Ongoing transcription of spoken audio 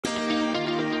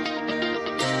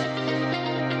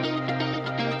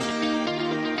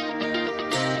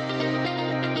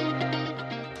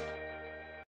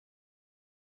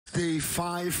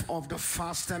5 of the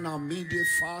fasting and immediate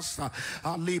fast.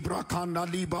 Libra kanda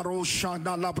libaro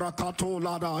shanda labrakato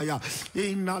ladaya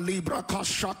inna libra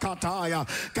kashakataya.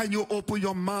 Can you open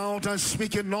your mouth and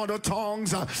speak in other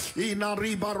tongues? Inna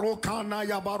ribaro kana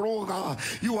yabaroga.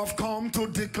 You have come to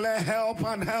declare help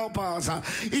and help us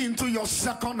into your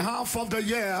second half of the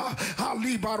year.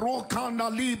 Libaro kana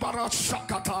libara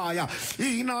shakataya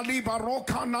inna libaro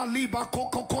kana liba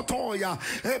kokokotoya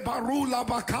ebarula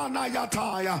bakana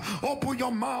yataya. Open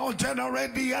your mouth,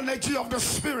 generate the energy of the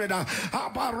Spirit.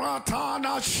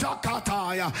 Abaratana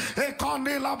shakataya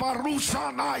ekanila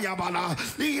barusana yabala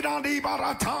inani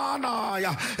baratana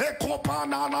ya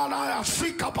ekopana na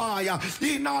sikapaya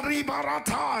inari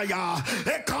barataya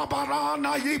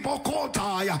ekabarana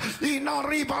yibokotaya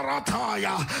inari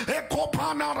barataya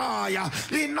ekopanaraya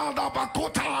inada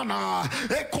bakotana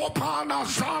ekopana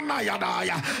sana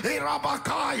yadaya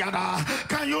irabakaya.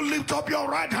 Can you lift up your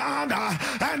right hand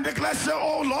and declare, say,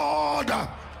 oh Lord,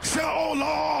 say, oh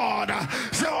Lord,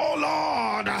 say, oh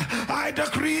Lord, I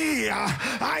decree,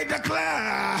 I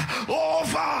declare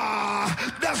over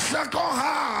the second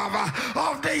half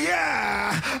of the year,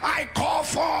 I call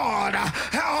forth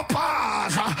help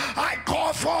us, I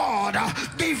call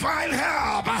forth divine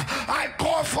help, I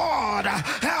call forth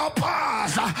help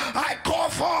us, I call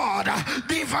forth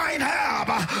divine help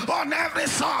on every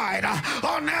side,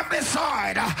 on every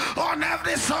side, on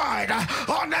every side,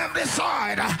 on every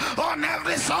side, on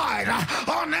every side,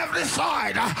 on every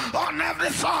side, on every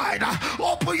side.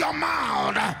 Open your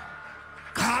mouth.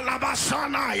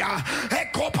 Kalabasanaya,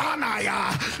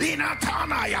 Ekopanaya,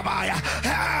 Inatanaya,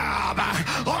 help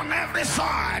on every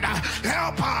side,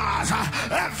 help us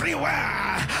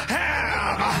everywhere,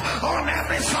 help on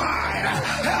every side,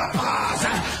 help us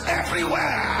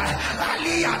everywhere.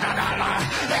 Aliadala,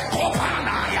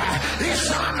 Ekopanaya,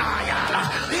 Isanaya,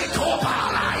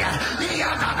 Ikopanaya,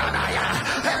 Iadadaya,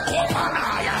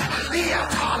 Ekopanaya,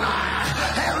 Iatalaya,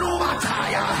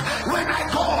 Erumataya. When I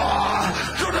go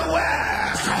to the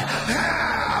west,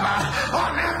 help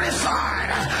on every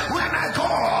side. When I go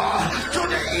to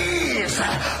the east,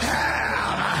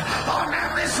 help on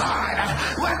every side.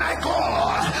 When I go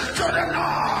to the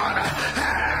north,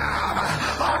 help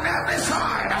on every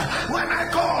side. When I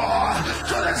go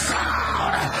to the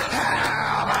south,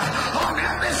 help on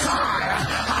every side.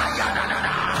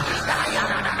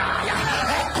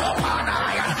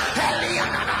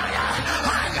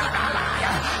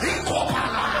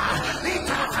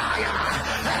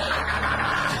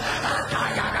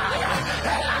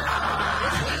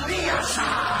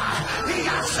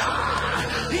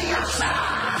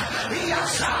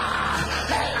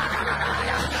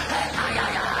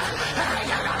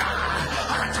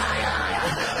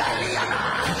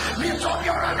 Lift up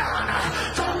your hand.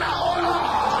 Turn now, oh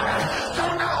Lord.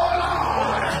 Turn now, oh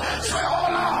Lord. Say, oh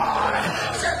Lord.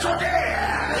 Say, today,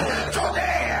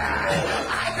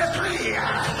 I decree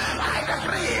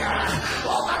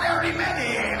over the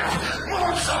remaining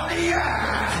months of the year.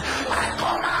 I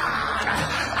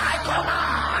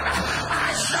command,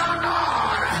 I shall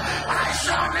not, I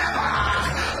shall never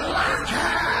lack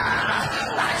help.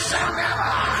 I shall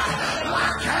never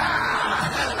lack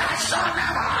help. I shall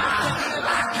never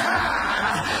lack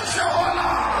help. So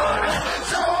Lord,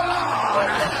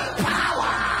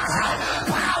 powers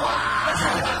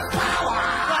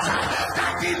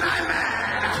that deny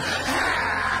man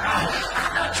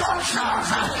at the junctions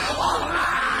of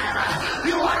life.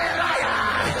 You are a liar.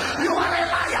 You are a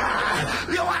liar.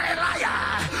 You are a liar.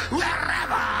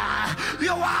 Wherever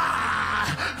you are,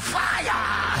 fire,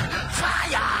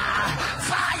 fire,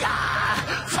 fire,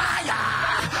 fire,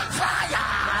 fire,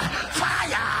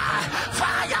 fire,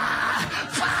 fire,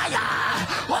 fire.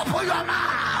 Open your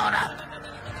mouth.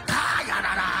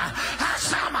 Kayana,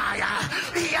 Hasamaya,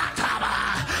 Yataba,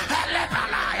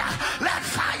 Elebalaya. Let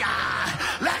fire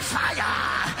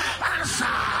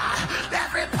answer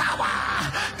every power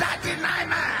that deny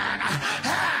man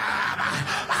help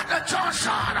at the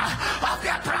junction of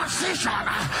their transition,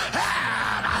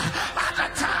 help at the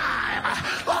time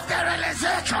of their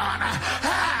realization,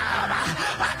 help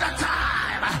at the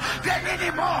time they need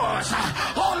the most.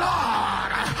 Oh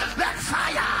Lord, let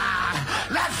fire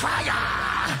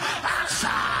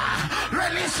answer,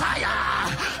 release fire,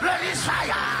 release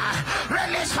fire,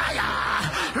 release fire,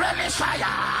 release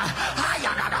fire.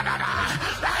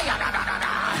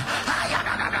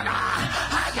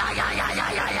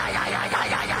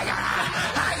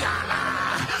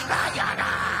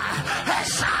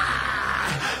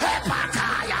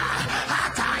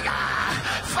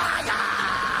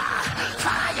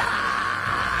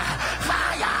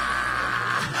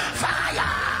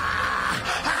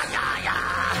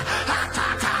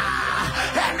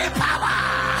 Any power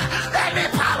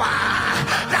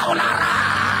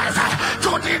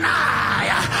deny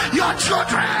your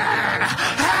children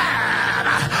have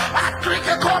a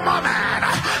critical moment.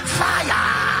 Fire,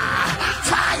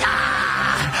 fire,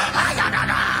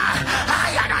 ayadada,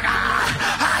 ayadada,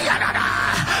 ayadada.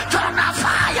 Turn the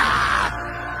fire,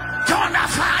 turn the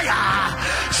fire,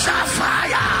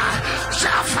 fire,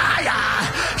 fire,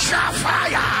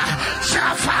 fire,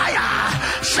 fire,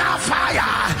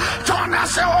 fire. Turn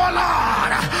us, oh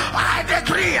Lord, I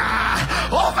decree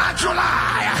over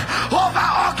July, over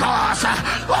August,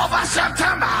 over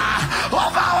September,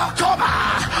 over October,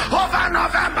 over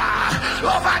November,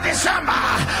 over December.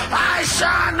 I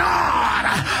shall not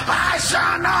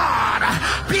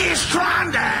be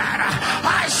stranded.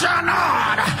 I shall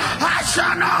not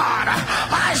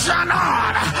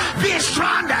be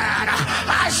stranded.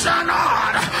 I shall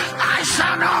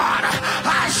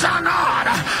not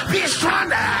be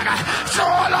stranded. So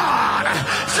Lord,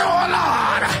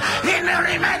 in the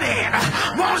remaining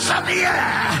months of the year,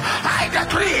 I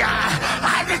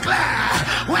declare,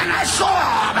 when I show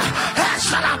up, help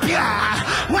shall appear.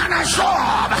 When I show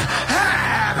up,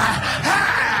 help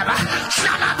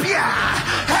shall appear.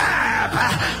 Help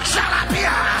shall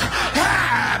appear.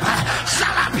 Help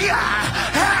shall appear.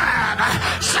 Help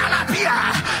shall appear.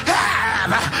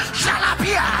 Help shall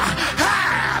appear.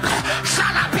 Help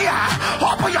shall appear.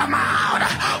 Open your mouth.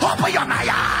 Open your mouth.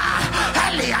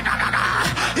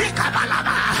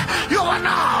 You will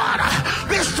not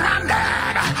be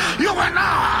stranded. You will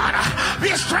not be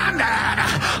stranded.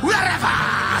 Wherever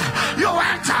you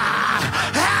enter,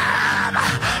 help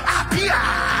appear.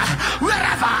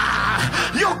 Wherever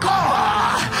you go,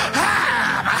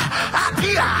 help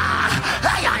appear.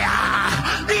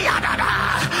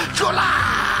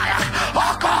 July,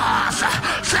 August,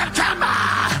 September,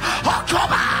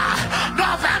 October,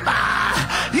 November,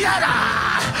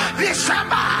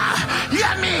 December.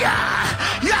 Hear me.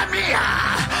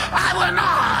 I will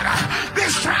not be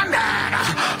stranded.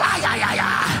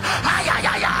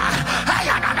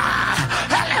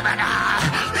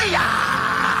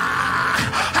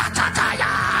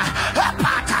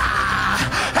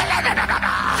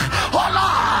 Oh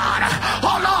Lord,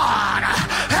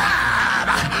 help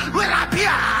will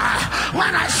appear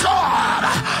when I show up.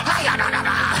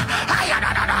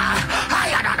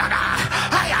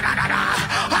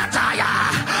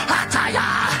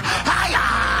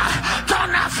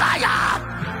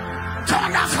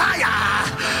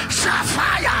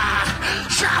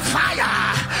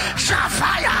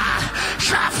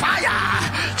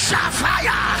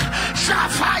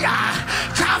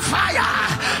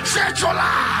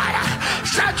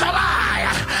 July,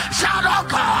 shout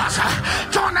August,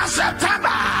 turn September,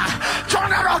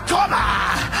 turn October,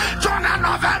 turn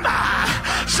November,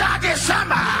 shout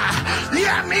December.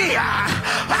 Hear me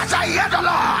as I hear the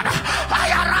Lord.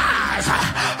 I arise,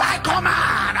 I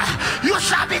command, you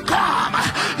shall become,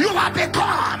 you have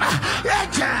become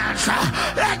agents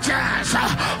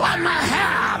on my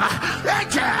help,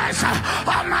 agents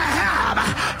on my help.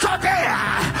 Today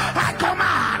I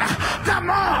command the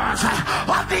months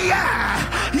of the year.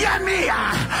 Hear me,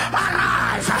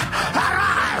 arise,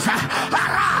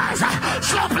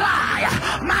 supply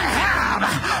my help,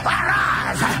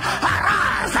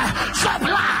 arise,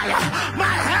 supply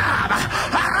my help,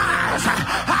 arise,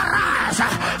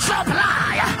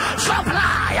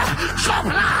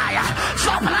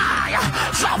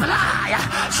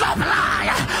 supply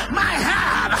my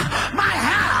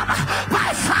help,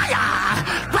 by fire,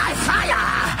 by fire,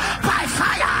 by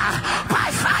fire,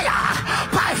 by fire,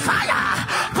 by fire,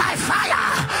 by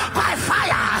fire, by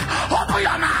fire. Open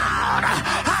your mouth.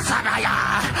 Hasanaya.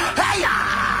 Heya.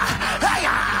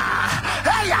 Heya.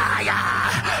 Heya. Heya.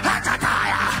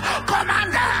 Hatataya.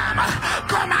 Command them.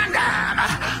 Command them.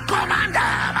 Command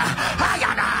them.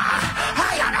 Hayana.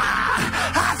 Hayana.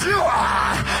 Have you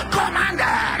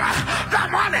commanded the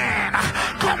morning?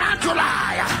 Command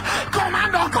July.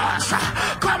 Command August.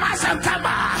 Command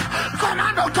September.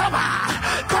 Command October.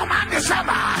 Command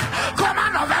December.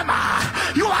 Command November.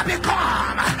 You have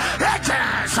become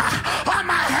agents on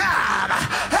my help.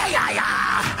 Hey, yeah, yeah.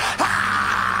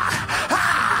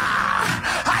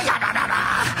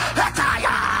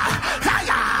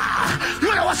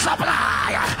 You know what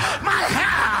supply my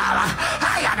help.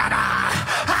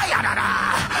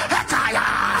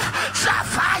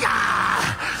 Sapphire,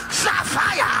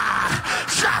 sapphire,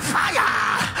 sapphire,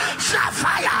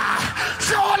 sapphire.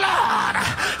 So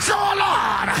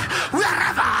Lord,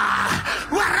 wherever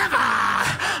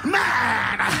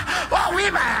man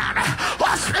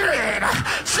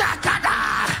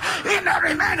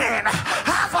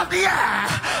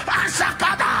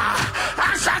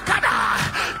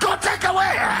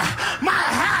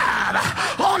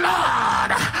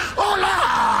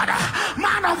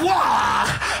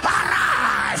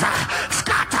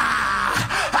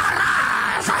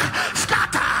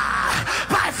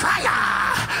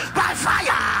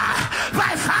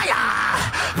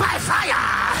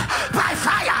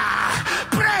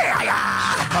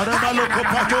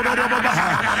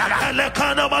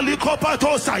Elekana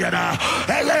malikopato sayada.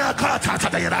 Elekata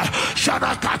tayada.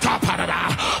 Shanakata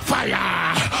parada.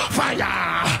 Fire, fire,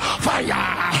 fire.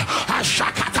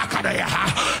 Ashakata kadaya.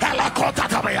 Elekota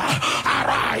tabaya.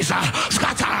 Arise,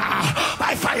 scatter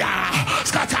by fire,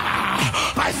 scatter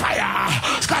by fire,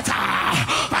 scatter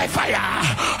by fire.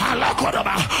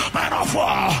 Alakodaba, man of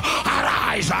war,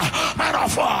 arise, man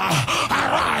of war,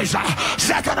 arise.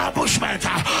 Set an ambushment,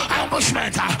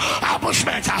 ambushment,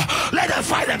 ambushment. Let them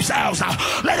fight themselves,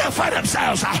 let them fight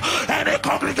themselves. Any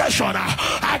congregation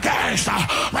against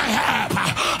my help,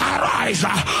 arise,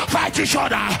 fight each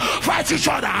other, fight each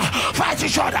other, fight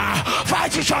each other,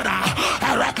 fight each other.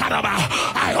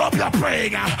 I hope you're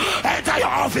praying. Enter your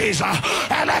office, in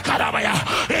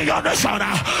your nation,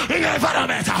 in your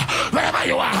environment, wherever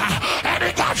you are.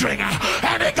 Any gathering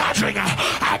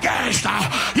against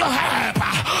your help,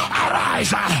 arise.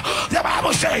 The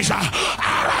Bible says,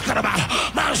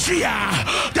 Mansia,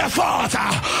 the fought,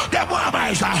 the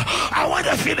Moabites, and when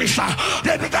they finished,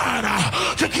 they began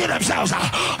to kill themselves.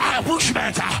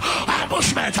 Ambushment,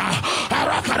 ambushment,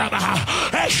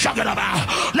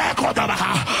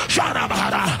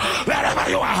 wherever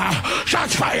you are,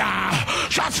 shots fire,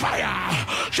 shots fire,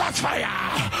 shots fire,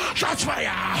 shots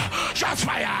fire, shots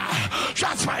fire,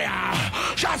 shots fire,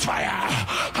 shots fire.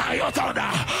 Can you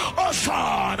thunder? Oh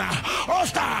sun, oh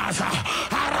stars,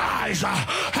 arise,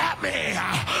 help me,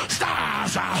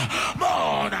 stars,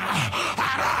 moon,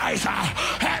 arise,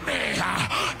 help me,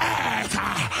 earth,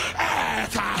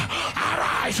 earth,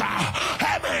 arise,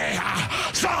 help me,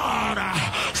 sun,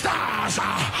 stars,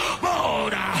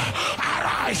 moon,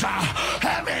 arise,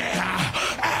 help me,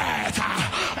 earth,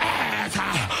 earth,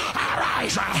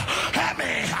 arise, help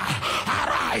me,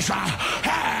 arise,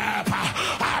 help,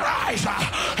 arise,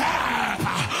 help,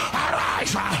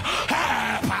 arise,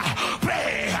 help,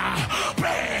 pray,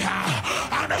 pray,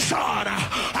 and the sun,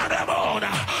 and the moon,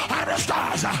 and the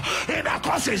stars, in the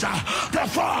causes, the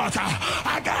fought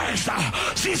against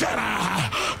Caesar,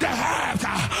 the helped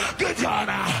Gideon,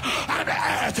 and the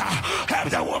earth help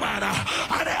the woman,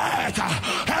 and the earth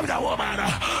help the woman,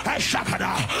 and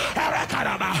Shakada,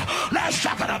 Erekadaba, let's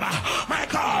Shakadaba, my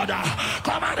God,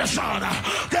 command the sun,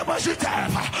 the mercy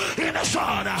help in the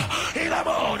sun, in the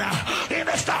moon, in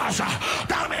the stars.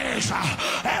 That means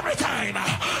every time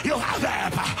you have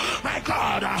help, my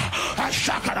God, and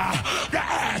Shakada, the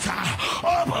earth,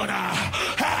 open,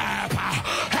 help,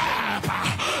 help,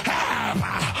 help,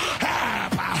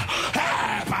 help,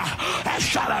 help, and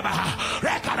Shalabaha,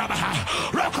 Rekadabaha,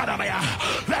 Rokadabaya,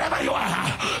 wherever you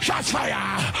are, shots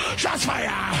fire, shots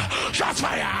fire, shots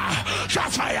fire,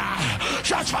 shots fire,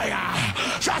 shots fire,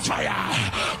 shots fire.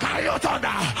 Can you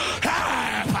thunder?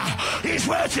 Help, he's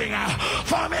waiting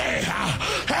for me.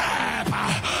 Help,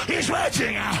 he's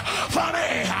waiting for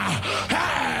me.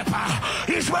 Help,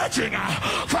 he's waiting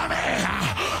for me.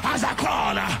 As I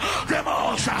call the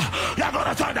most, you're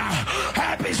gonna thunder.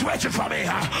 Help is waiting for me.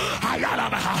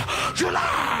 July,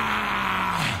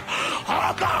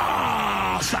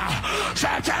 August,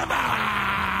 September,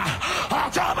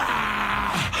 October,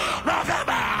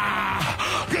 November,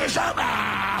 December,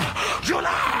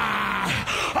 July,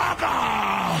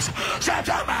 August,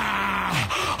 September,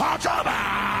 October,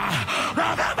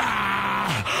 November,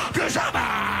 December,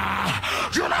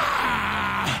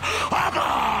 July,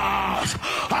 August,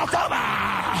 October,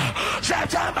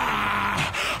 September,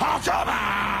 October,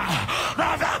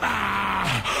 November,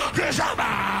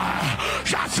 December.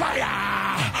 Shots fire,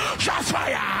 shots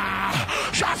fire,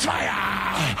 shots fire.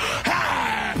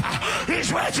 Help,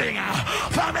 he's waiting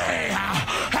for me.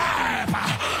 Help,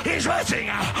 he's waiting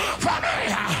for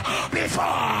me. Before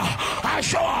I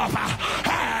show up,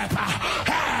 help,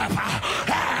 help,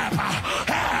 help,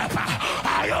 help.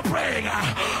 Are you praying?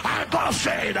 And God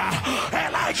said,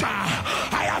 Elijah,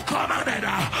 I have commanded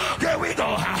the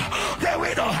widow,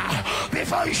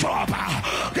 before you show up,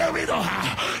 the widow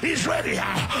is ready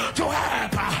to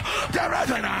help. The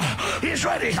reverend is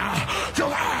ready to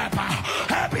help.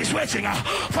 Help is waiting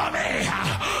for me.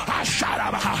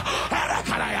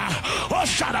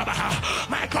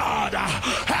 My God,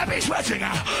 help is waiting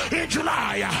in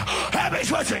July. Help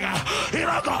is waiting in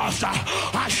August.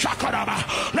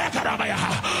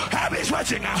 Help is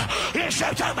waiting in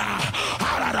September.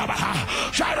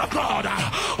 Child of God,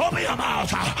 open your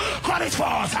mouth, call it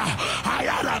forth.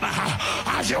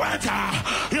 As you enter,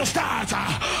 you start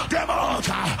the month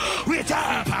with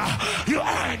help. You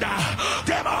end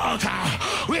the month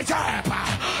with help.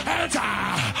 Enter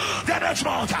the next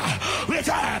month with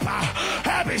help.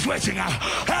 Help is waiting.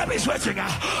 Help is waiting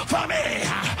for me.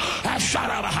 Help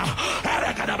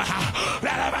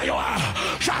Wherever you are,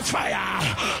 shots fire,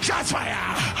 shots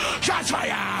fire, shots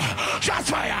fire, shots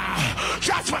fire,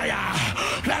 shots fire.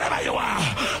 Wherever you are,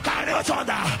 can you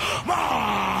thunder?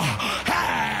 More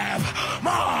help,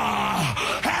 more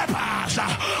help us,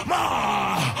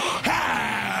 more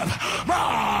help,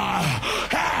 more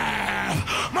help,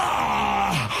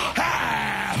 more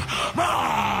help,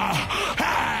 more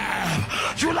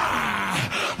help. July,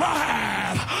 more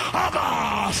help.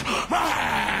 August, more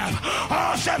help.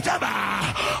 Oh, September,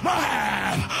 more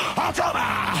help.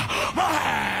 October, more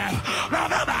help.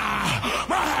 November,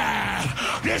 more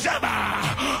help. December,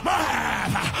 more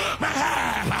help. More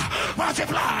help.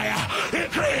 Multiply,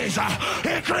 increase,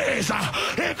 increase,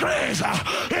 increase,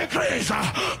 increase.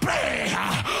 Pray,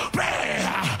 pray,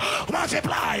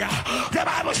 multiply. The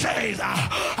Bible says,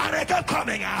 and they kept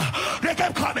coming, they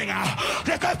kept coming,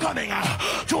 they kept coming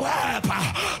to help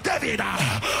David.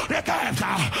 They kept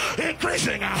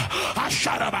increasing.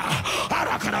 Ashadaba,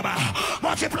 Arakanaba,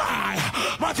 multiply,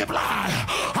 multiply.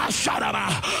 Ashadaba,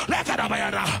 Lekadaba,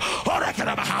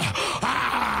 Orakanaba,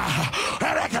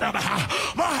 Erakanaba,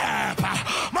 more help,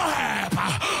 more help,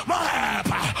 more help,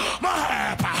 more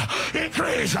help.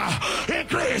 Increase,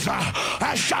 increase.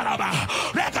 Ashadaba,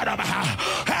 Lekadaba,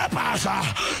 help us,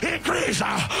 increase,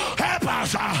 help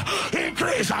us,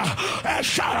 increase.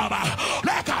 Ashadaba,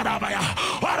 Lekadaba,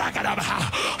 Orakanaba,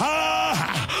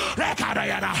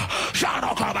 Lekadayana,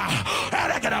 Shanokaba,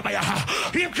 Erakanaba,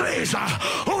 increase.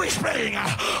 Who is praying?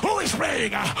 Who is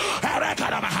praying?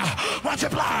 Erakanaba,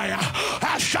 multiply.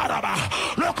 Ashadaba,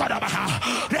 Lokadaba,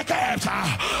 they kept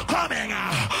coming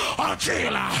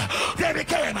until they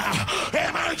became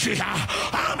a mighty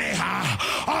army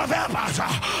of helpers.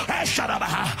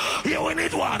 Ashadaba, you will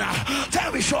need one,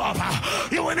 10 will show up.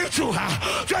 You will need 2,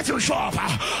 20 will show up.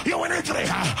 You will need 3,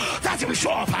 30 will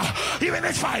show up. You will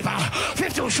need 5,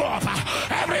 50 will show up.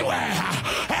 Everywhere,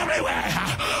 everywhere,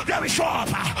 they will show up.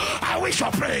 I wish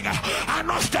you're praying and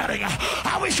not staring.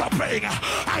 I wish you're praying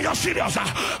and you're serious.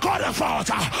 Call them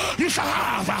forth. You shall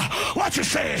have what you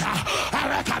say.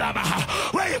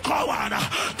 Where you call one,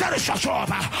 then it shall show up.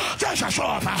 Then it shall show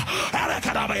up.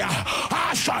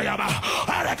 Ashayama,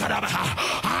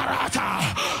 Arata,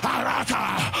 Arata,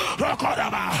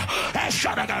 Rokodaba,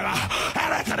 Eshadagara,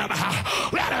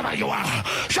 wherever you are,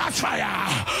 shots fire,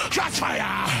 shots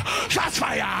fire, shots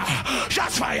fire,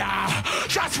 shots fire,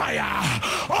 shots fire.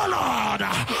 Oh Lord,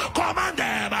 command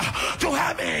them to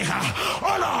help me.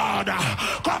 Oh Lord,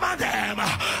 command them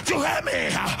to help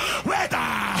me. Whether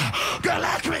they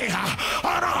like me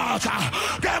or not,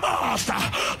 they must,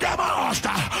 they must,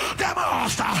 they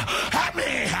must help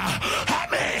me,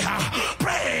 help me.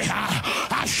 Pray,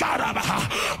 I shout up,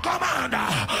 command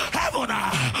heaven,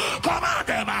 command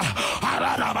them,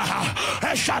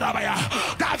 Shadabaya,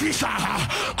 Davisa,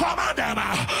 command them,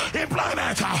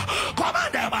 employment,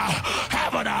 command them,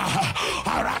 heaven,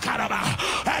 Arakaraba,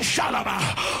 Shalaba,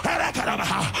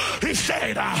 Erakaraba. He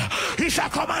said, he shall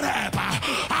command help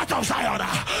out of Zion,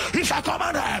 he shall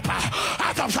command help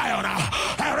out of Zion,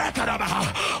 Erakaraba,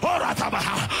 Orataba.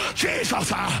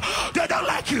 Jesus, they don't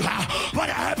like you, but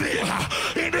they help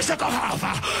you in the second half.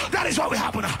 That is what will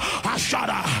happen.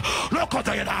 Ashada,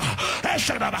 Lokotayana,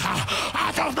 Eshadaba,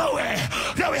 out of nowhere,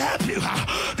 they will help you,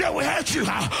 they will help you,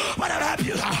 but they will help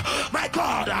you. My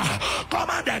God,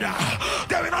 commanded,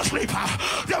 they will not sleep,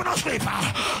 they will not sleep,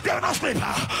 they will not sleep,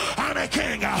 and the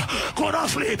king could not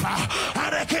sleep,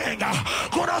 and the king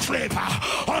could not sleep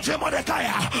until Mordecai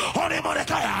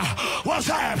was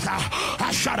helped.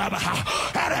 Ashadaba,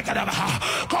 Erekadaba,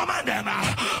 command them,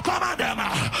 command them,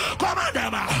 command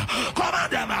them,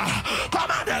 command them,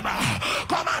 command them,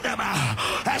 command them,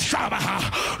 Eshabaha,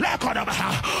 Lekodabaha,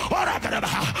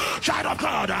 Orakadabaha, child of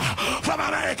God, from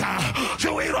America to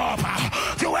Europe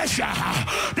to Asia,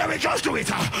 they will just do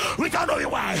it without knowing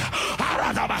why.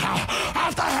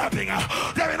 After helping,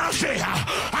 they will not say,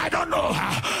 I don't know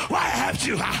why I helped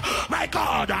you. My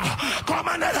God,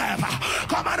 commanded help,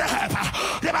 commanded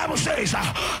help. The Bible says,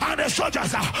 and the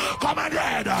soldiers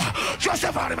commanded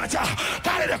Joseph Arimathea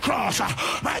carry the cross.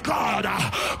 My God,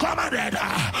 commanded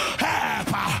help.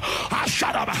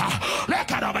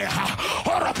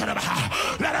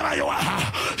 Wherever you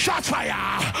are, shots fire,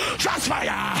 shots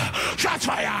fire, shots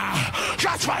fire,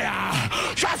 shots fire,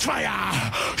 shots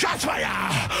fire, shots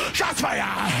fire, shots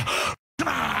fire.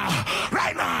 Now,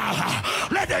 right now,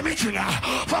 let the meeting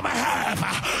for my help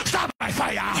start by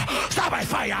fire, start by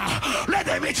fire. Let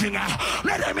the meeting,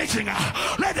 let the meeting,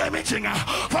 let the meeting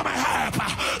for my help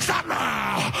start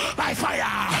now by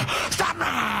fire, start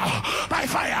now by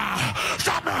fire,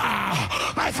 start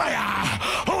now by fire.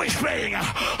 Who is praying?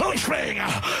 Who is praying?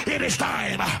 It is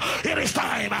time, it is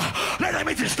time. Let the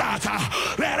meeting start. church,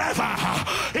 wherever,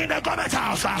 in the government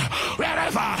house,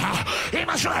 wherever, in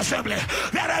National Assembly,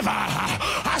 wherever,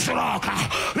 as rock,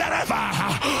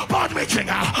 wherever, board meeting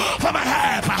for my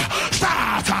help,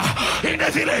 start in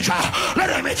the village, let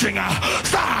the meeting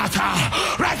start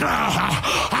right now.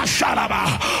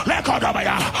 Ashalaba,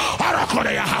 Lekodabaya,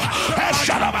 Arakodaya,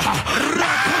 Ashalaba,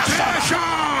 Rakutesha,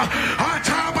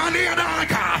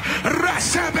 Atabalianaka,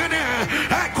 Rasebene,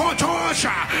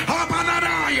 Ekotosha,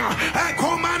 Abanaraya,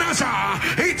 Ekomanasa,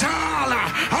 Itala,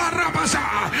 Arabaza,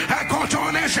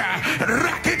 Ekotonesha,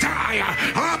 Rakitaya,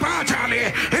 Abatali,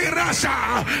 Irasa,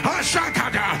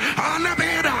 Ashakada,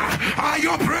 Alabeda. Are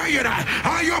you praying?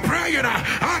 Are you praying?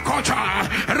 Akota,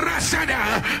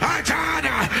 Rasada,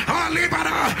 Ajana,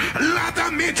 Alibara. Let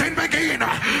the meeting begin.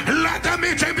 Let the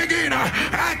meeting begin.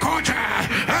 Akota,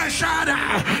 Ashada,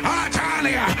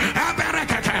 Atalia,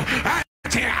 Abarakata,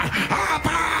 Atia,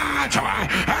 Abatua,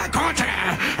 Akota,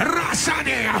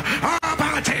 Rasadia,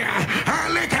 Abatia,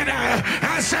 Alikada,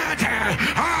 Asata,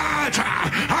 Ata,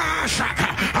 Ashaka,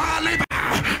 Aliba,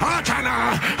 Atala,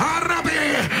 Arabi,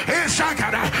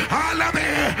 Isakada, Alabi,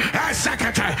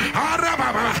 Asakata,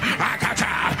 Arababa,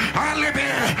 Akata, Alibi,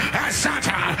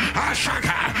 Asata,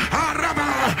 Ashaka, Araba,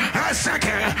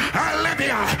 Asaka,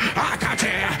 Alibia,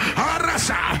 Akate,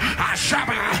 Arasa,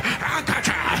 Ashaba,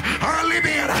 Akata,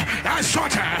 Alibia,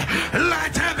 Asota.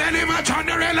 Let heaven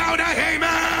thunder louder,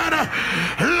 amen.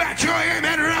 Let your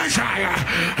amen rise higher.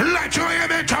 Let your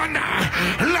amen thunder.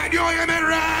 Let your amen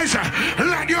rise.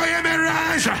 Let your amen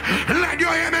rise. Let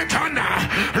your amen thunder.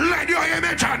 Let your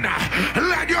amen thunder.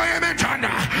 Let your amen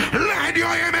thunder. Let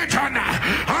your amen thunder.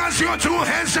 As your two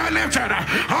hands are lifted,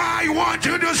 I want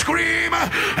you to scream,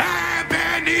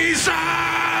 Ebenezer.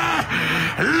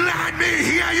 Let me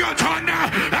hear your thunder.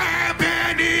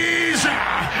 Ebenezer.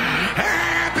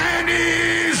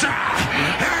 Ebenezer.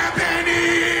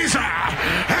 Ebenezer.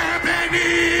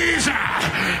 Ebenezer.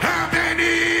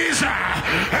 Ebenezer.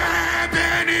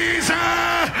 Ebenezer.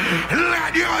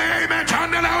 Let your amen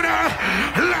thunder louder.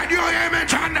 Let your amen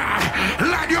thunder.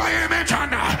 Let your amen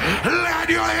thunder. Let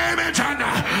your amen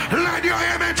thunder. Let your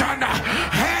amen thunder.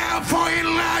 Help for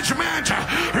enlargement.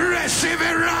 Receive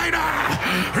it right now.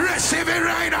 Receive it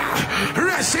right now.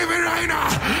 Receive it right now.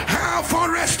 Help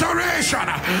for restoration.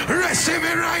 Receive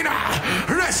it right now.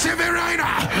 Receive it right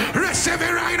now. Receive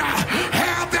it right now.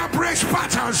 Help that breaks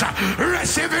patterns.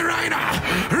 Receive it right now.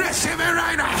 Receive it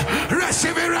right now.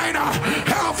 Receive it right now.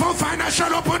 Help for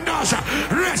financial open doors.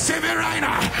 Receive it right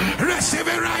now. Receive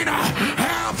it right now.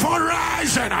 Help for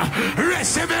rising.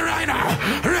 Receive it right now.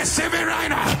 Receive it right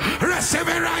now. Receive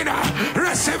it right now.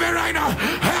 Receive it right now.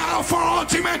 Help for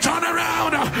ultimate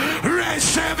turnaround.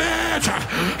 Receive it.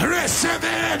 Receive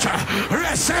it.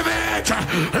 Receive it.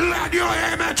 Let your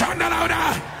amen turn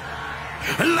louder.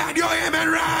 Let your amen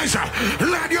rise.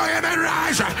 Let your amen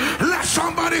rise. Let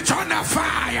somebody turn the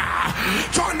fire.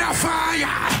 Turn the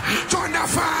fire. Turn the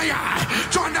fire.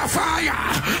 Turn the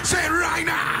fire. Say right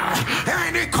now,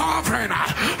 any covering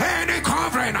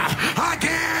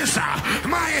against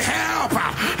my help,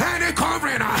 any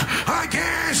covering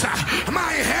against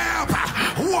my help,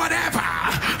 whatever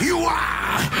you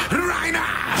are right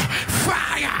now,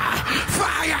 fire,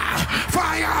 fire,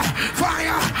 fire,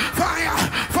 fire, fire,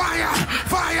 fire,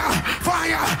 fire,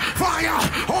 fire, fire.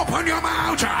 Open your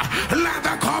mouth. Let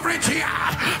the covering here.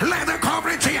 Let the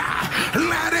covering here.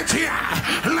 Let it here.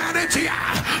 Let it here.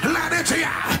 Let it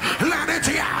here. Let it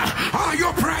here. Are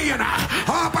you praying?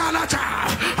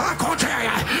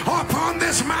 Upon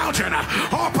this mountain.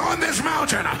 Upon this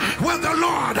mountain. Will the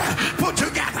Lord put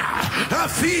together a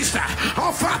feast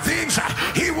of things?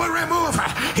 He will remove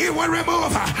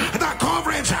the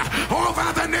coverings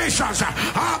over the nations.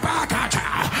 Abakata,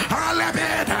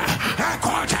 Alebed,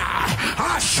 Ekota,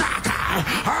 Ashaka,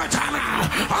 Atala,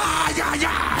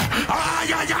 Ayaya,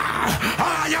 Ayaya,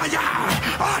 Ayaya,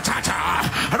 Atata,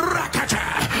 Rakata,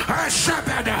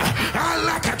 Shebed,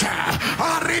 Alakata,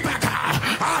 Aribaka,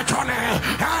 Atole,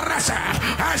 Arasa,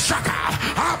 Ashaka,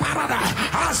 Abarada,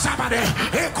 Asabade,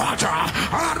 Ekota,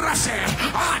 Arase,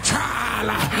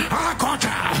 Achala,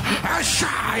 Akota,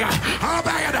 Ashaya,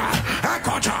 Abayada,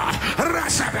 Ekota,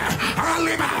 Rasebe,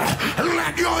 Alima.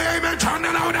 Let your amen turn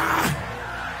louder.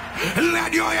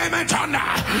 Let your amen thunder.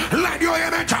 Let your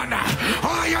amen thunder.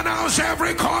 I announce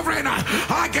every covering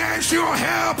against your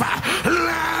help.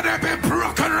 Let it be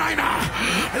broken right now.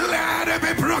 Let it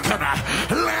be broken.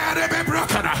 Let it be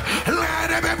broken.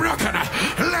 Let it be broken.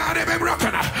 Let it be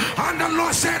broken. And the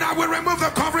Lord said, I will remove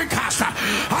the covering cast.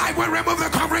 I will remove the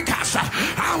covering cast.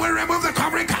 I will remove the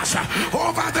covering cast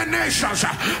over the nations.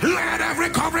 Let every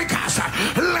covering cast,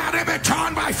 let it be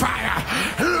torn by fire.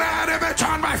 Let it be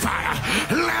torn by fire.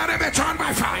 Let it be torn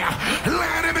by fire.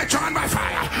 Let it be torn by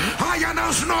fire. I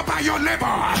announce not by your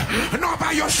labor, not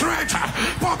by your strength,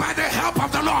 but by the help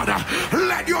of the Lord.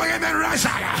 Let your amen rise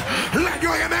higher. Let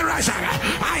your amen rise higher.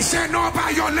 I say not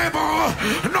by your labor,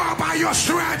 not by your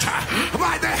strength,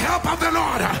 by the help of the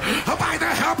Lord. By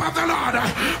the help of the Lord.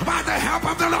 By the help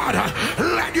of the Lord.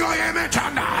 Let your amen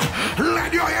thunder.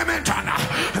 Let your amen thunder.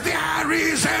 There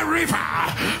is a river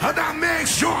that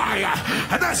makes joy.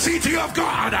 The city of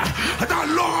God. The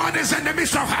Lord is in the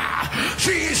midst of her.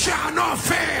 She shall not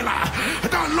fail.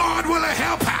 The Lord will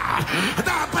help her.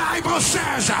 The Bible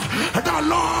says the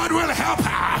Lord will help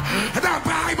her. The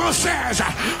Bible says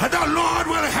the Lord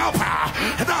will help her.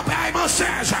 The Bible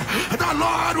says the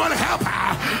Lord will help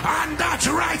her. And that's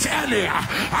right earlier.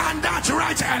 And that's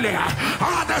right earlier.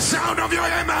 At the sound of your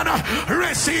amen,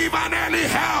 receive an early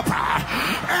helper.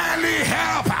 Early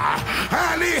helper.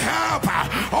 Early helper.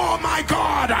 Oh my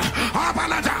God.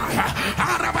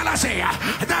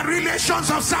 The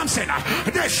relations of Samson,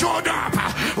 they showed up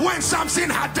when Samson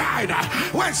had died.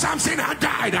 When Samson had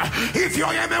died. If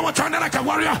your amen will turn like a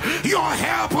warrior, your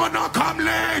help will not come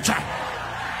later.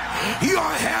 Your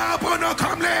help will not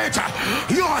come later.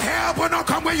 Your help will not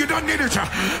come when you don't need it.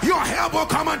 Your help will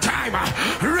come on time.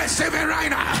 Receive it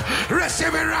right now.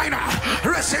 Receive it right now.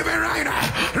 Receive it right now.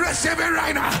 Receive it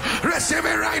right now. Receive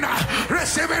it right now.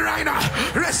 Receive it right now.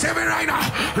 Receive it right now.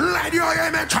 Let your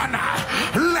amen turn.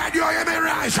 Let your amen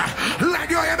rise.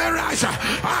 Let your amen rise.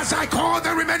 As I call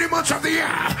the remaining months of the year,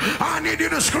 I need you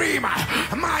to scream,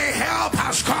 my help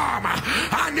has come.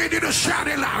 I need you to shout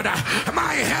it loud.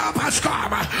 My help has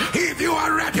come. If you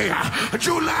are ready,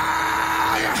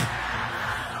 July.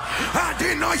 I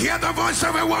did not hear the voice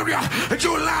of a warrior.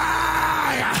 July.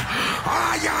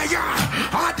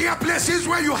 Are there places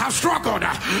where you have struggled?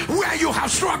 Where you have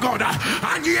struggled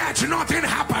and yet nothing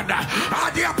happened?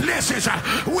 Are there places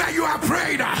where you have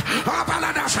prayed?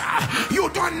 You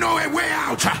don't know a way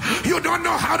out. You don't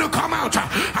know how to come out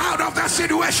of the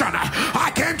situation.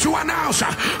 I came to announce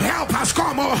help has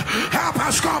come. Help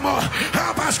has come.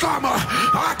 Help has come.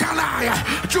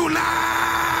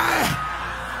 July.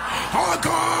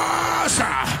 August,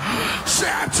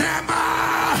 September,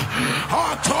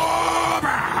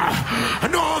 October,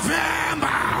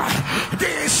 November,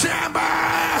 December,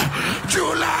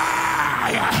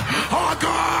 July,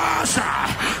 August,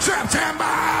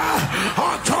 September,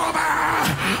 October,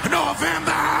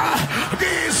 November,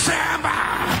 December,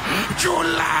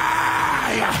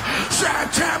 July,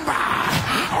 September,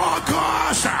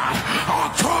 August,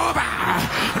 October,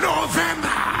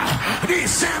 November,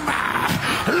 December.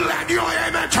 Let your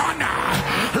amen turn.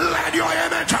 Let your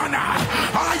amen turn.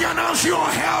 I announce your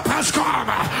help has come.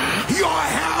 Your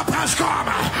help has come.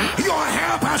 Your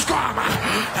help has come.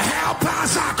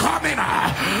 Helpers are coming.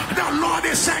 The Lord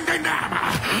is sending them.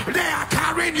 They are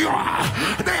carrying you.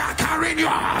 They are carrying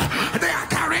you. They are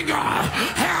carrying you.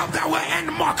 Help that will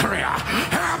end mockery.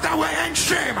 Help that will end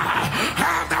shame.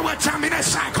 Help that will terminate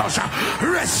cycles.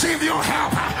 Receive your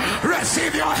help.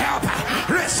 Receive your help.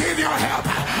 Receive your help.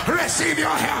 Receive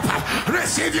your help.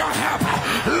 Receive your help.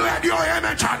 Let your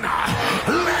amen turn.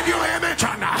 Let your amen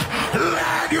turn.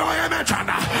 Let your amen turn.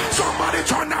 Somebody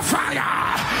turn the fire.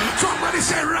 Somebody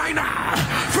say right now,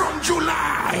 from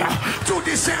July to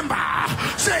December,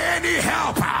 say any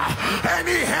helper,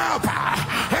 any helper,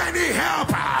 any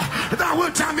helper that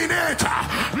will terminate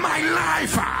my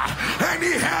life,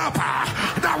 any helper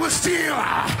that will steal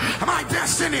my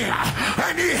destiny,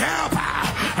 any helper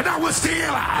that will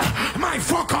steal my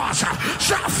focus,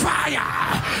 shall fire,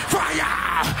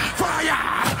 fire,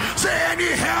 fire. Say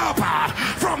any helper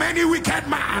from any wicked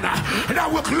man that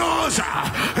will close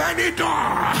any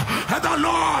door the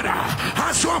Lord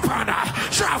has opened,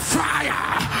 shall fire,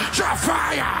 shall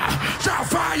fire, shall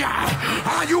fire.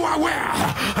 Are you aware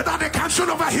that the counsel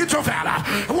of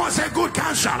Ahithophel was a good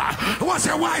counselor, was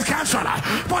a wise counselor,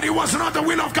 but it was not the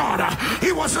will of God?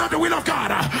 It was not the will of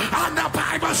God. And the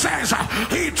Bible says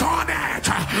he turned it,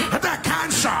 the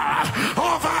counsel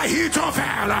of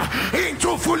Ahithophel,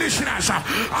 into foolishness.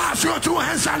 As your two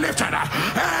hands are lifted,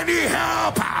 any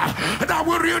helper that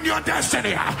will ruin your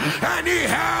destiny, any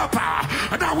helper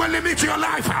that will limit your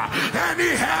life, any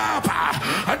helper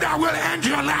that will end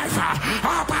your life,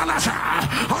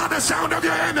 on the sound of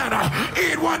your amen,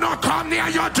 it will not come near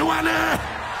your dwelling.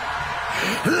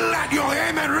 Let your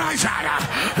amen rise higher.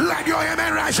 Let your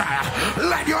amen rise higher.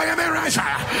 Let your amen rise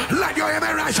higher. Let your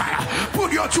amen rise higher.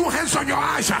 Put your two hands on your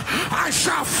eyes. I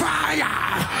shall fire.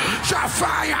 Shall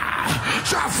fire.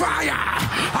 Shall fire.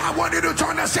 I want you to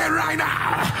understand right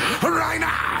now. Right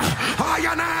now. I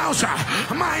announce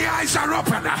my eyes are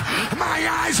open. My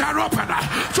eyes are open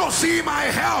to see my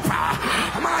helper.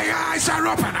 My eyes are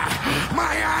open.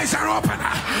 My eyes are open.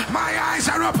 My eyes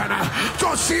are open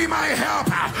to see my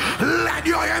helper. Let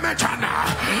your image on.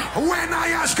 When I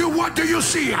ask you, what do you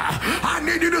see? I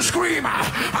need you to scream.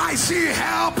 I see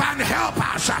help and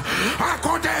helpers.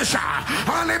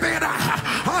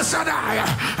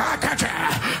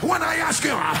 When I ask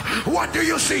you, what do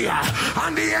you see?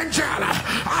 And the angel,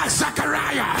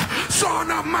 Zechariah,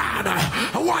 son of man,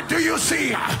 what do you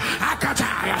see?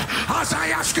 As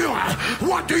I ask you,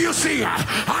 what do you see?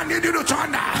 I need you to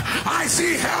turn. I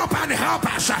see help and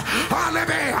helpers.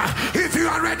 If you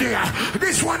are ready,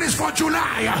 this one is for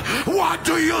July. What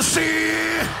do you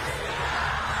see?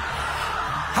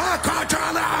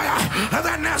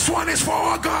 The next one is for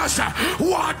August.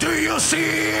 What do you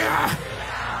see?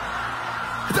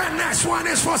 The next one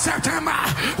is for September.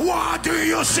 What do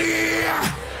you see?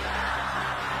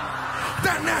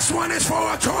 The next one is for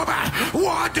October.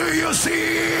 What do you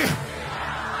see?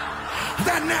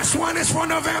 The next one is for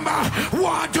November.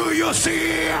 What do you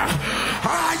see?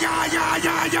 Are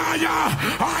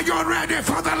you ready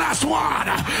for the last one?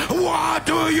 What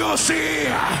do you see?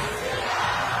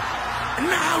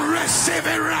 Now receive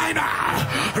it right now.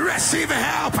 Receive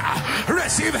help.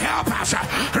 Receive helpers.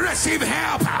 Receive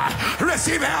help.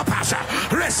 Receive helpers.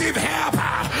 Receive help.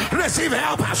 Receive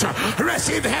helpers.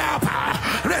 Receive help.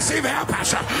 Receive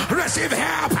helpers. Receive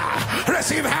help.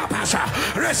 Receive helpers.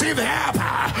 Receive help.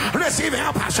 Receive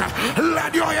helpers.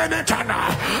 Let your amen turn.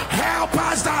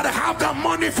 Helpers that have the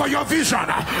money for your vision.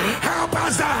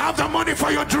 Helpers that have the money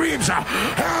for your dreams.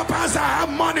 Helpers that have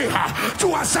money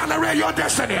to accelerate your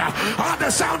destiny. At the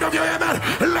sound of your amen,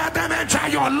 let them enter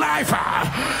your life.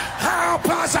 Help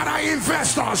us that are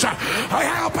investors.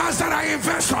 Help us that are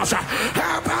investors.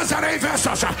 Help us that are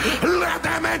investors. Let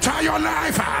them enter your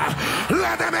life.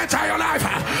 Let them enter your life.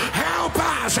 Help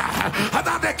us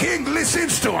that the king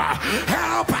listens to.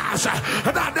 Help us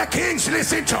that the kings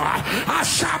listen to.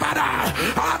 Ashabada,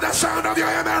 at the sound of your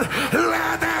amen,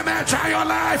 let them enter your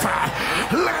life.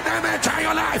 Let them enter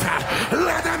your life.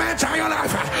 Let them enter your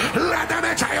life. Let them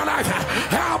enter your life.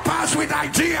 Help us with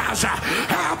ideas.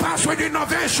 Help us with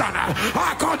innovation.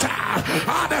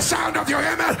 At the sound of your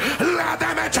amen, let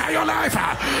them enter your life.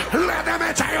 Let them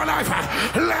enter your life.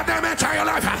 Let them enter your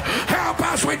life. Help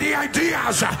us with the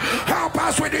ideas. Help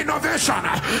us with innovation.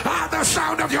 At the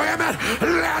sound of your amen,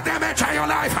 let them enter your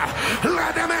life.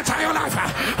 Let them enter your life.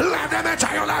 Let them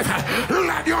enter your life.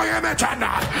 Let your amen enter.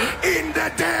 In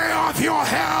the day of your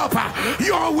help,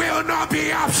 you will not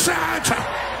be absent.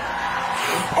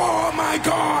 Oh my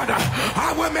God,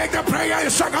 I will make the prayer a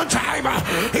second time.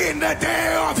 In the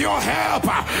day of your help,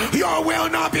 you will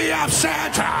not be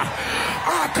absent.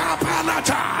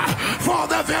 For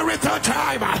the very third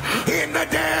time, in the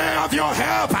day of your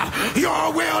help, you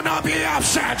will not be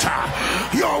absent.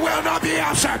 You will not be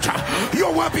absent.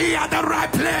 You will be at the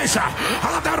right place,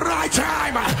 at the right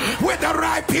time, with the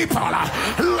right people.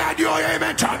 Let your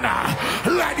amen turn.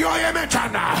 Let your amen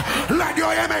turn. Let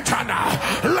your amen turn.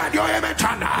 Let your amen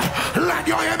turn. Let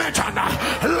your amen turn.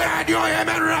 Let your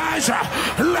amen rise.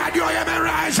 Let your amen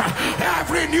rise.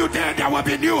 Every new day there will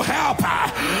be new help.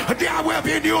 There will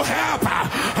be new help.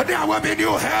 There will be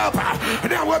new help.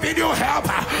 There will be new help.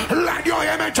 Let your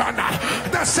amen turn.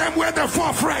 The same way the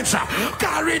four friends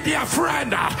carried their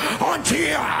friend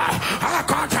until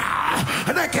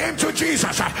they came to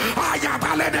Jesus.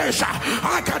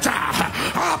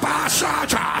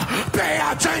 Pay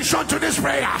attention to this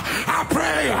prayer. I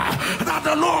pray that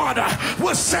the Lord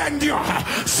will send you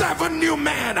 7 new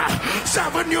men,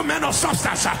 7 new men of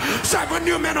substance, 7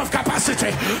 new men of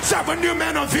capacity, 7 new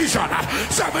men of vision,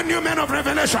 7 new men of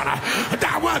revelation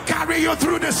that will carry you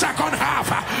through the second half.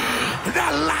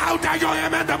 The louder your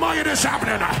amen, the more it is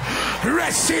happening.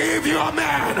 Receive your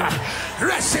man.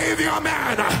 Receive your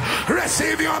man.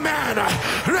 Receive your man.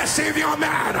 Receive your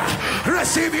man.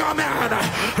 Receive your man.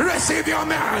 Receive your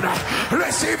man.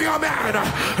 Receive your man.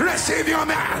 Receive your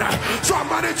man.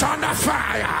 Somebody turn the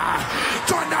fire.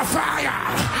 Turn the fire.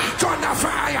 Turn the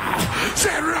fire.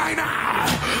 Say right now.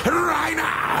 Right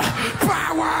now.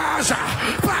 Powers.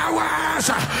 Powers.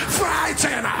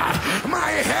 Fighting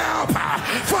my helper.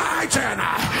 Fighting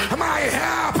my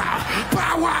helper.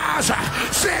 Powers.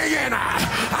 Saying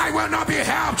I will not be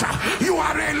helped. You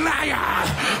are a liar.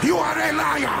 You are a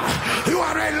liar. You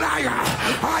are a liar.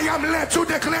 I am led to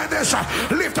declare this.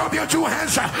 Lift up your two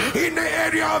hands in the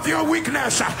area of your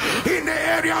weakness. In the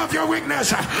area of your weakness.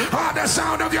 The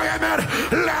sound of your amen.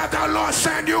 Let the Lord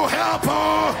send you help.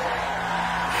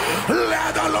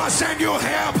 Let the Lord send you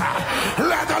help.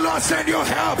 Let the Lord send you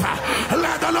help.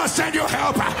 Let the Lord send you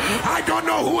help. I don't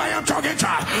know who I am talking to.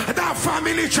 That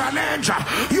family challenge,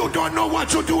 you don't know what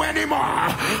to do anymore.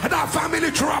 That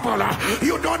family trouble,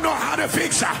 you don't know how to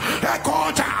fix it.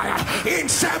 In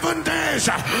 7 days,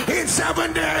 in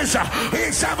 7 days,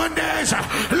 in 7 days,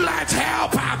 let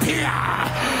help appear.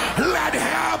 Let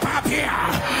help appear.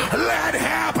 Let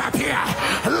help appear.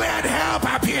 Let help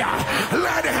appear.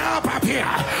 Let help appear.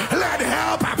 Let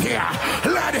help appear.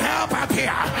 Let help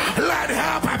appear. Let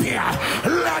help appear.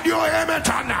 Let your amen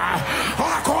turn.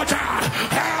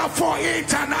 Help for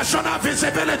international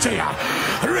visibility.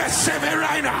 Receive it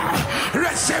right now.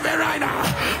 Receive it right now.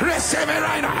 Receive it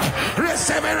right now.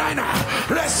 Receive it right now.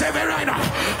 Receive it right now.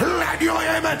 Let your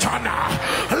amen turn.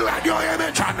 Let your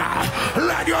amen turn.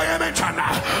 Let your amen turn.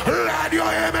 Let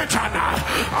your amen turn.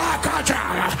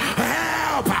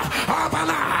 Help.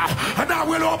 That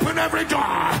will open every door.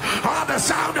 The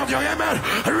sound of your amen.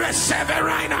 Receive it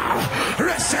right now.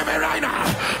 Receive it right now.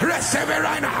 Receive it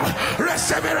right now.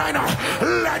 Receive it right now.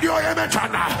 Let your amen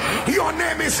turn. Your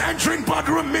name is entering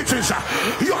boardroom meetings.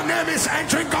 Your name is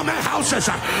entering government houses.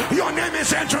 Your name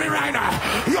is entering right now.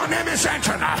 Your name is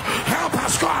entering. Help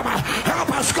us come.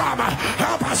 Help us come.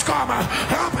 Help us come.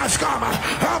 Help us come.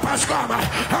 Help us come.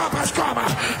 Help us come.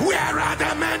 Where are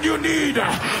the men you need?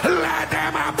 Let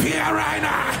them appear right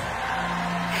now.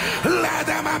 Let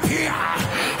them appear.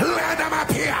 Let them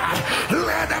appear.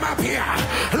 Let them appear.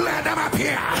 Let them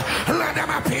appear. Let them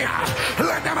appear.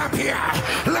 Let them appear.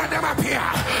 Let them appear.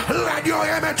 Let your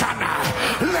amen turn.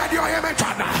 Let your amen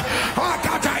turn.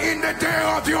 In the day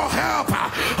of your help,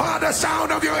 the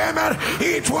sound of your amen,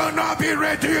 it will not be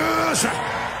reduced.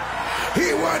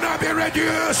 He will not be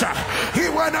reduced. He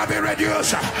will not be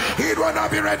reduced. He will not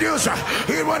be reduced.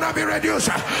 He will not be reduced.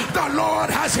 The Lord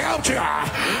has helped you.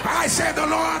 I said the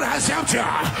Lord has helped you.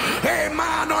 A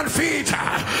man on feet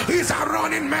is a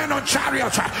running man on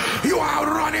chariots. You are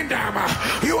running them.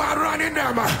 You are running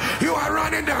them. You are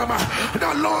running them.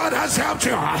 The Lord has helped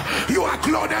you. You are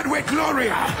clothed with glory,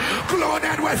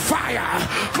 clothed with fire,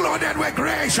 clothed with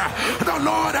grace. The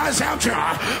Lord has helped you.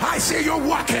 I see you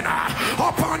walking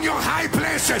upon your high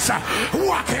places,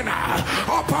 walking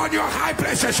upon your high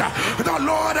places. The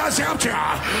Lord has helped you.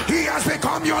 He has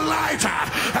become your light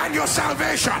and your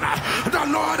salvation. The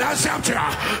Lord has helped you.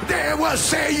 They will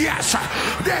say yes.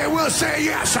 They will say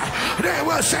yes. They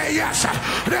will say yes.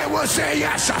 They will say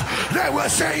yes. They will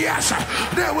say yes.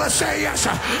 They will say yes.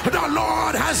 The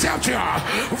Lord has helped you.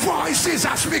 Voices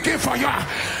are speaking for you.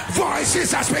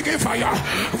 Voices are speaking for you.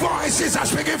 Voices are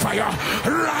speaking for you.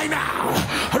 Right now.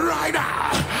 Right now.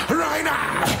 Right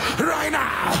now, right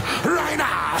now, right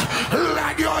now.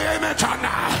 Let your amen turn.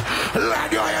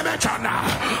 Let your amen turn.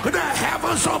 The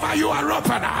heavens over you are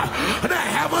open. The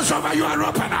heavens over you are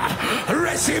open.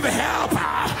 Receive help.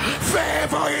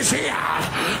 Favor is here.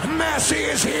 Mercy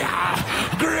is here.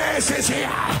 Grace is here.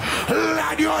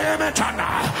 Let your amen turn.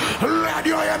 Let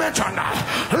your amen turn.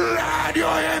 Let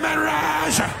your amen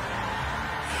rise.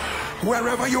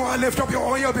 Wherever you are, lift up your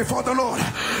oil before the Lord.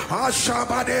 I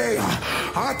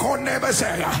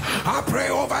pray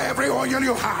over every oil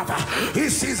you have.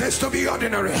 It ceases to be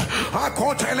ordinary. I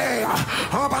call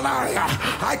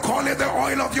it the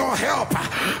oil of your help.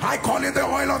 I call it the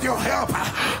oil of your help.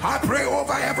 I pray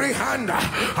over every hand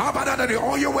that the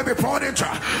oil will be poured into.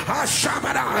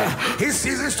 It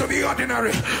ceases to be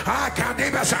ordinary.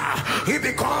 It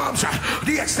becomes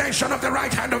the extension of the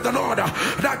right hand of the Lord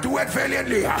that doeth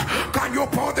valiantly. Can you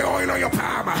pour the oil on your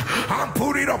palm and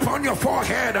put it upon your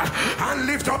forehead and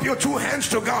lift up your two hands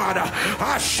to God?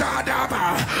 As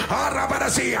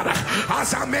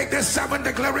I make these 7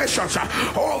 declarations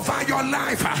over your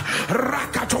life,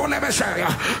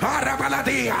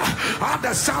 at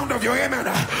the sound of your amen,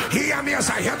 hear me as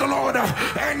I hear the Lord.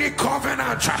 Any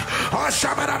covenant,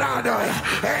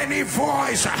 any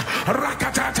voice,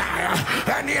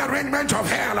 any arrangement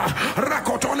of hell,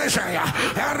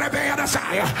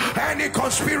 any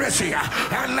conspiracy,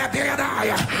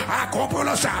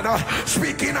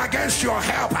 speaking against your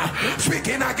help,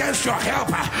 speaking against your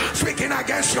help, speaking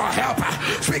against your help,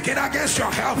 speaking against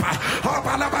your help.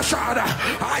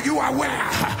 Are you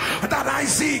aware that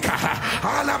Isaac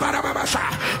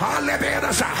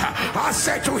I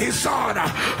said to his son,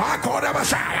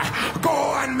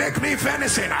 go and make me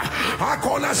venison,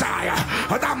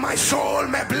 that my soul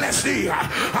may bless thee.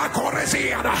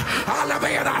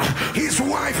 His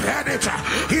wife heard it,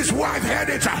 his wife heard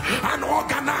it, and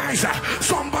organized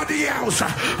somebody else,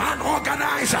 and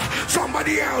organized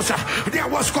somebody else. There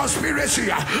was conspiracy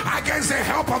against the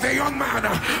help of a young man.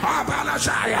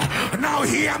 Now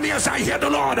hear me as I hear the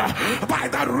Lord. By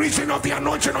the reason of the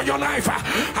anointing on your life,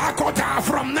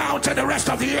 from now to the rest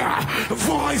of the year,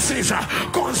 voices,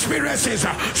 conspiracies,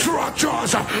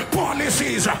 structures,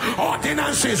 policies,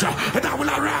 ordinances that will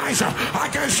arise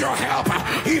against your help.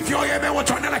 If your amen will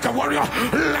turn like a warrior,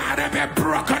 let it be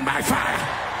broken by fire.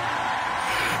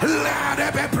 Let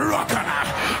it be broken.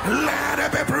 Let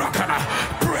it be broken.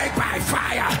 Break by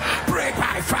fire. Break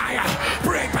by fire.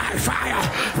 Break by fire.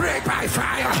 Break by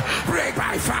fire. Break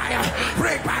by fire.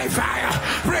 Break by fire.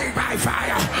 Break by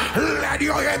fire. Let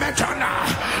your amen turn.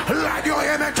 Let your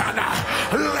amen turn.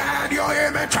 Let your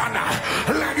amen turn.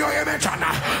 Let your amen turn.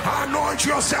 Anoint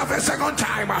yourself a second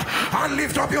time and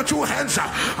lift up your two hands.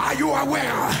 Are you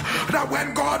aware that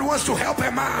when God wants to help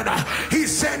a man, he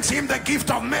sends him the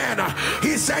gift of man?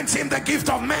 He sends him the gift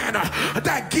of man,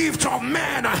 the gift of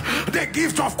man, the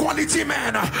gift of quality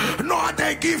man, not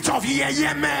the gift of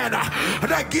yeah man,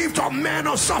 the gift of man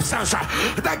of substance,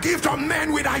 the gift of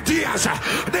man with ideas,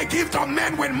 the gift of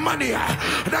man with money,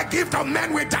 the gift of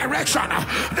man with direction,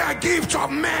 the gift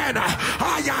of man, the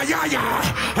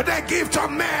gift of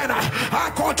man,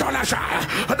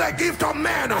 the gift of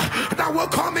man that will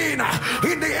come in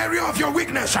the area of your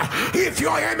weakness. If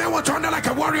your amen will turn like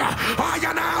a warrior, I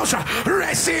announce,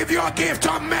 receive your gift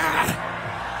of man.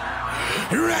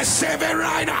 Receive it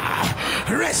right now.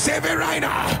 Receive it right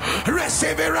now.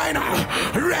 Receive it right now.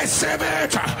 Receive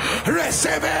it.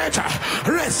 Receive it.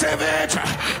 Receive it.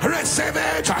 Receive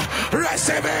it.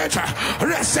 Receive it.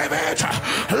 Receive it.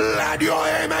 Let your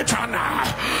amen turn.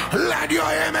 Let your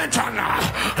amen turn.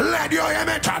 Let your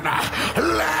amen turn.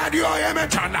 Let your amen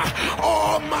turn.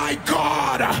 Oh my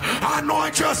God.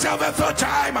 Anoint yourself a third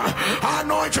time.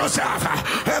 Anoint yourself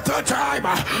a third time.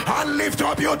 And lift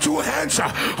up your two hands.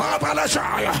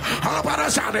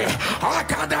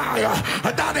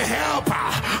 That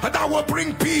helper that will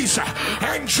bring peace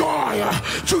and joy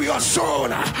to your soul.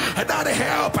 That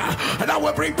helper that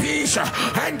will bring peace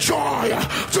and joy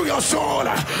to your soul.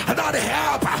 That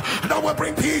helper that will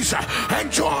bring peace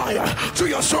and joy to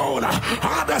your soul.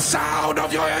 At the sound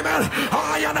of your amen,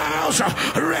 I announce,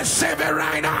 receive it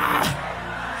right now.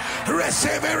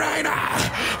 Receive it right now.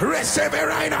 Receive it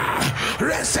right now.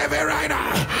 Receive it right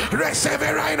now. Receive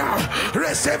it right now.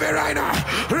 Receive it right now.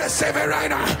 Receive it right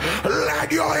now.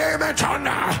 Let your amen turn.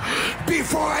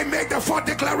 Before I make the fourth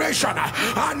declaration,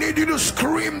 I need you to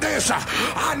scream this.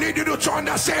 I need you to turn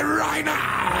and say right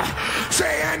now.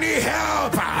 Say any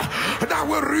help that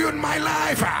will ruin my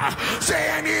life. Say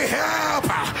any help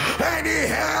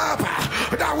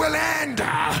that will end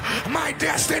my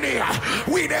destiny.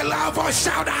 With a loud voice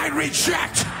shout, I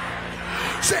reject.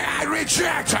 Say I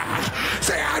reject.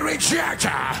 Say I reject.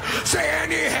 Say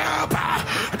any help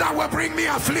that will bring me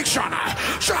affliction.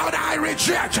 Shout I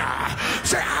reject.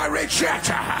 Say I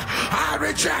reject. I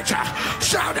reject.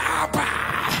 Shout Abba.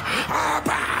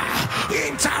 Abba.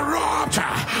 Interrupt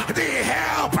the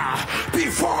help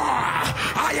before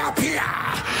I appear.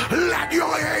 Let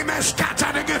your amen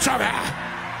scatter the gates of hell.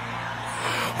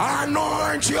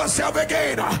 Anoint yourself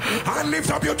again and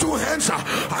lift up your two hands.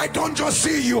 I don't just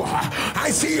see you, I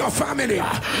see your family.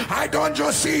 I don't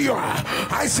just see you,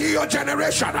 I see your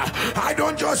generation. I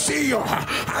don't just see you,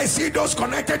 I see those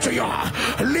connected to you.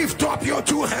 Lift up your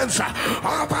two hands. That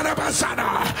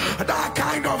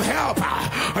kind of help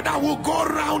that will go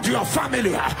around your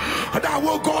family, that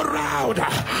will go around,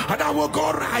 that will go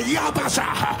around.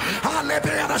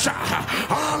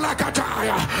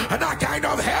 That kind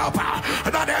of help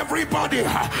that everybody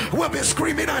will be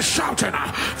screaming and shouting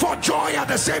for joy at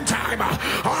the same time.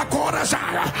 On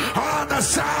the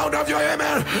sound of your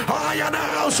amen, I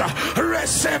announce,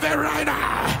 receive it right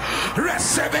now.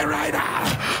 Receive it right now.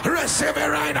 Receive it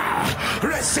right now.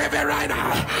 Receive it right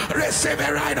now. Receive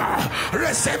it right now.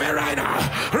 Receive it right now.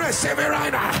 Receive it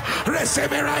right now.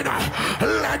 Receive it right now.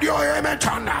 Let your amen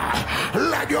turn.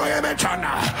 Let your amen turn.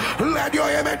 Let your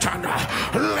amen turn.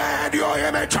 Let your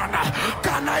amen turn.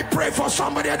 Can I pray for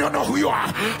somebody? I don't know who you are.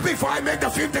 Before I make the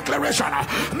fifth declaration,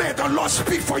 may the Lord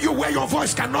speak for you where your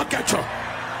voice cannot get to.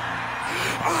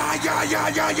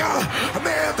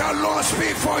 May the Lord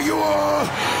speak for you.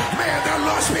 May the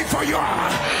Lord speak for you.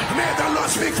 May the Lord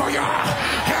speak for you.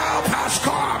 Help has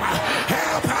come.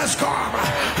 Help has come.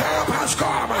 Help has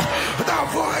come. The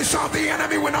voice of the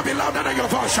enemy will will not be louder than your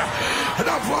voice.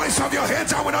 The voice of your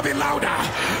head will not be louder.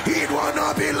 It will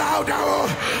not be louder.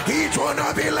 It will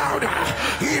not be louder.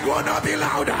 It will not be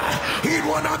louder. It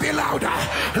will not be louder.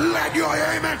 Let your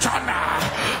amen turn.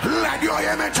 Let your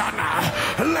amen turn.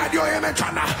 Let your amen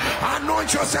turn.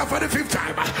 Anoint yourself for the 5th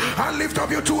time and lift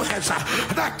up your 2 hands.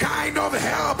 The kind of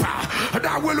help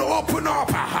that will open up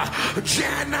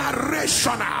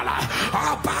generational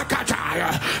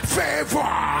favor,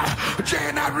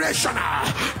 generational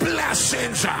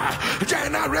blessings,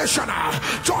 generational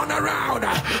turnaround.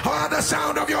 The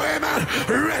sound of your amen.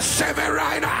 Receive it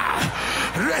right now.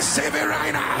 Receive it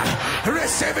right now.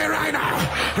 Receive it right now.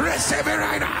 Receive it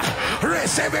right now.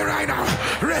 Receive it right now.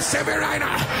 Receive it right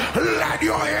now. Let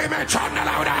your amen turn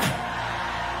louder.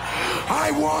 I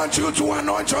want you to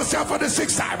anoint yourself for the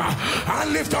 6th time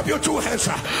and lift up your 2 hands.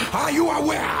 Are you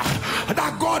aware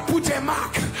that God put a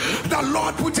mark? The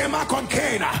Lord put a mark on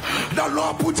Cain. The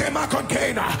Lord put a mark on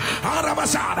Cain.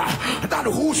 That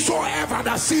whosoever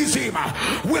that sees him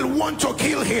will want to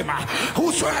kill him.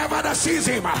 Whosoever that sees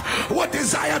him will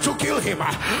desire to kill him.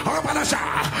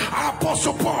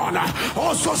 Apostle Paul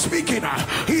also speaking,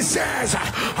 he says,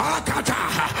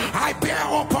 I bear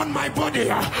upon my body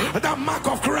the mark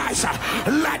of Christ.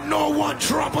 Let no one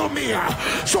trouble me.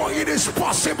 So it is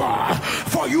possible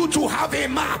for you to have a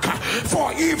mark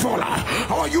for evil,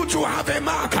 or you to have a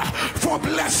mark for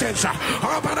blessings.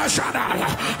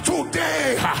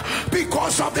 Today,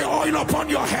 because of the oil upon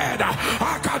your head,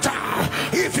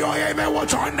 if your amen will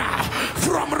turn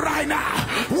from right now,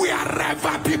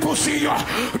 wherever people see you,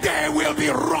 they will be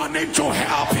running to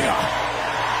help you.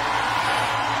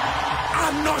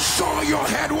 I'm not sure your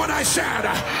head when I said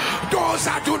those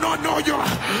that do not know you,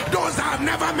 those that have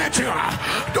never met you,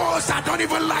 those that don't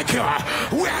even like you,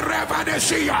 wherever they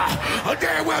see you,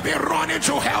 they will be running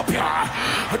to help you.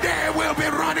 They will be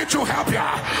running to help you.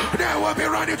 They will be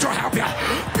running to help you.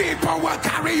 People will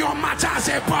carry your matter as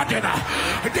a burden.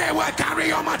 They will carry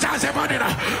your matter as a burden.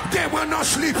 They will not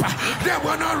sleep. They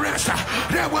will not rest.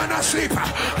 They will not sleep.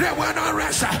 They will not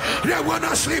rest. They will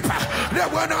not sleep. They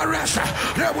will not rest.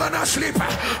 They will not sleep.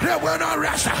 They will not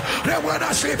rest. They will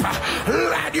not sleep.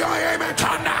 Let your amen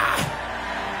turn now.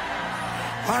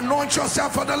 Anoint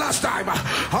yourself for the last time.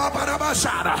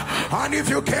 And if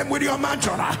you came with your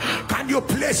mantle, can you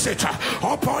place it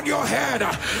upon your head?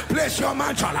 Place your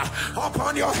mantle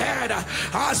upon your head.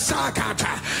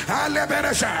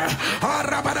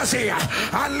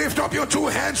 And lift up your 2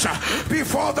 hands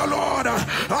before the Lord.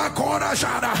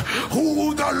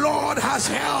 Who the Lord has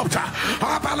helped.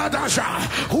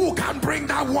 Who can bring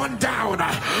that one down?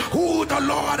 Who the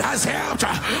Lord has helped.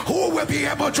 Who will be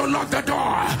able to lock the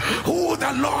door? Who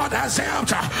the Lord has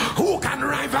helped, who can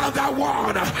rival that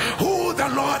one? Who the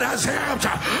Lord has helped,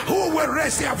 who will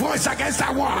raise their voice against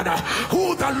that one?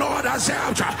 Who the Lord has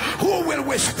helped, who will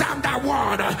withstand that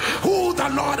one? Who the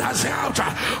Lord has helped,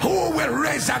 who will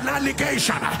raise an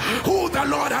allegation? Who the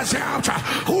Lord has helped,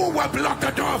 who will block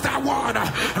the door of that one?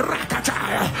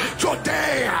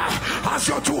 Today, as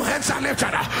your 2 hands are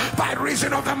lifted by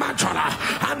reason of the mantle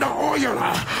and the oil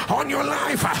on your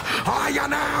life, I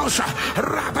announce,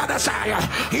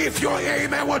 if your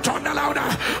amen will turn louder,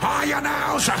 I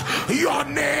announce your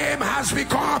name has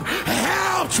become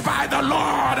helped by the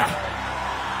Lord.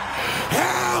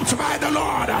 Helped by the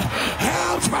Lord.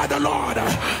 Helped by the Lord.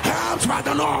 Helped by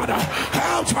the Lord.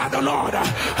 Helped by the Lord.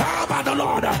 Helped by the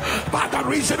Lord. By the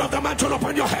reason of the mantle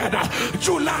upon your head,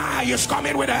 July is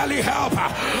coming with early help.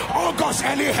 August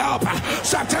early help.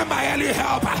 September early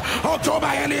help. October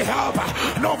early help.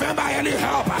 November early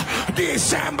help.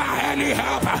 December early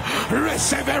help.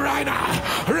 Receive it right now.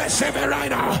 Receive it right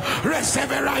now.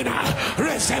 Receive it right now.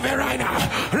 Receive it right now.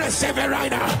 Receive it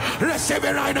right now. Receive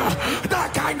it right now.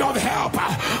 That kind of help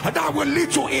that will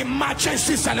lead to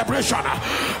emergency celebration,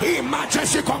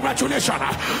 emergency congratulation.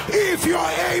 If your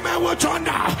amen will turn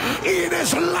down, it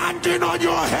is landing on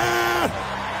your head.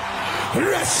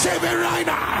 Receive it right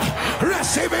now.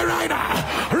 Receive it right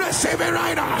now. Receive it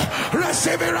right now.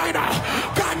 Receive it right now.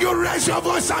 Can you raise your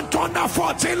voice and thunder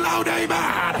 14 loud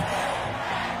amen?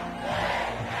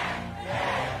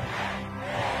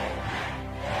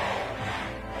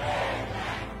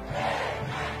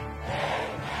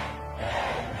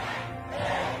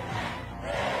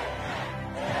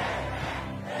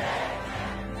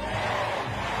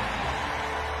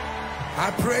 I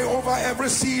pray over every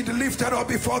seed lifted up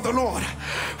before the Lord.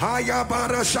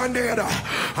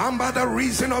 And by the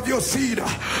reason of your seed,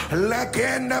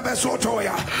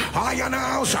 I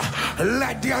announce,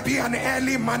 let there be an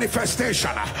early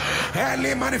manifestation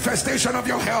of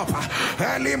your help,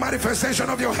 early manifestation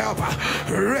of your help.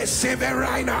 Receive it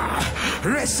right now,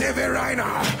 receive it right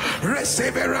now,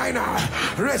 receive it right now,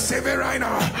 receive it right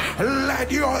now.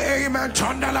 Let your amen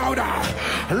thunder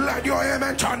louder, let your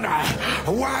amen thunder.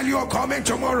 While you're coming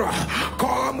tomorrow,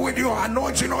 come with your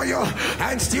anointing oil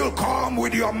and still come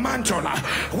with your mantle,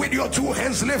 with your two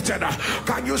hands lifted.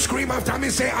 Can you scream after me?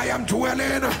 Say, I am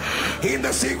dwelling in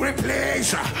the secret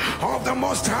place of the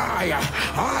Most High.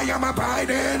 I am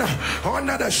abiding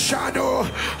under the shadow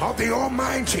of the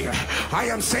Almighty. I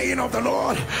am saying of the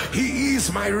Lord, He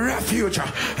is my refuge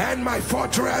and my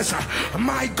fortress,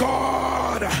 my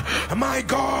God, my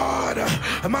God,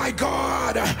 my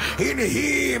God. In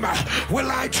Him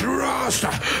will I trust.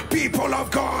 People of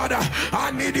God,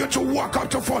 I need you to walk up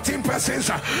to 14 persons.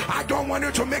 I don't want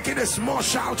you to make it a small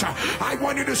shout. I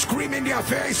want you to scream in their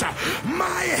face,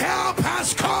 my help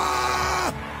has come.